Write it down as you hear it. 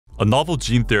A novel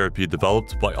gene therapy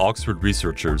developed by Oxford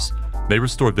researchers may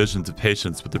restore vision to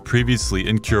patients with a previously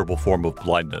incurable form of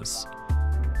blindness.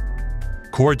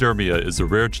 Choroideremia is a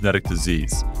rare genetic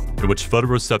disease in which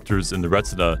photoreceptors in the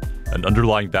retina and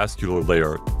underlying vascular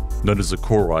layer, known as a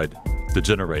choroid,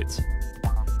 degenerate.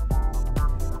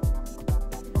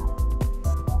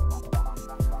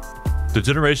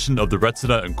 Degeneration of the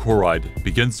retina and choroid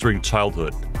begins during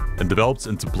childhood and develops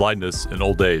into blindness in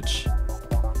old age.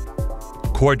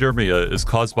 Choroideremia is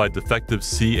caused by a defective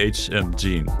CHM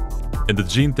gene. In the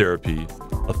gene therapy,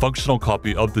 a functional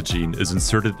copy of the gene is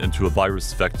inserted into a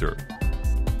virus vector.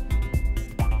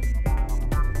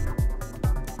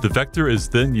 The vector is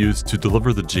then used to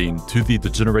deliver the gene to the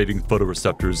degenerating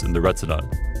photoreceptors in the retina.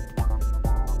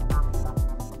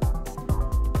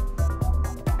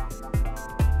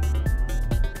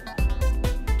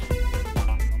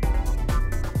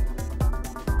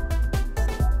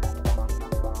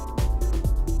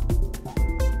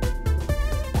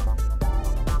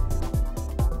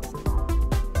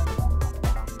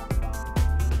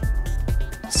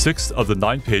 Six of the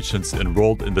 9 patients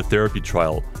enrolled in the therapy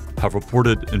trial have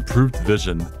reported improved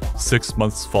vision 6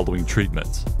 months following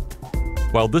treatment.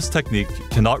 While this technique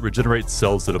cannot regenerate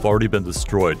cells that have already been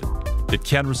destroyed, it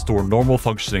can restore normal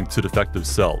functioning to defective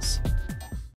cells.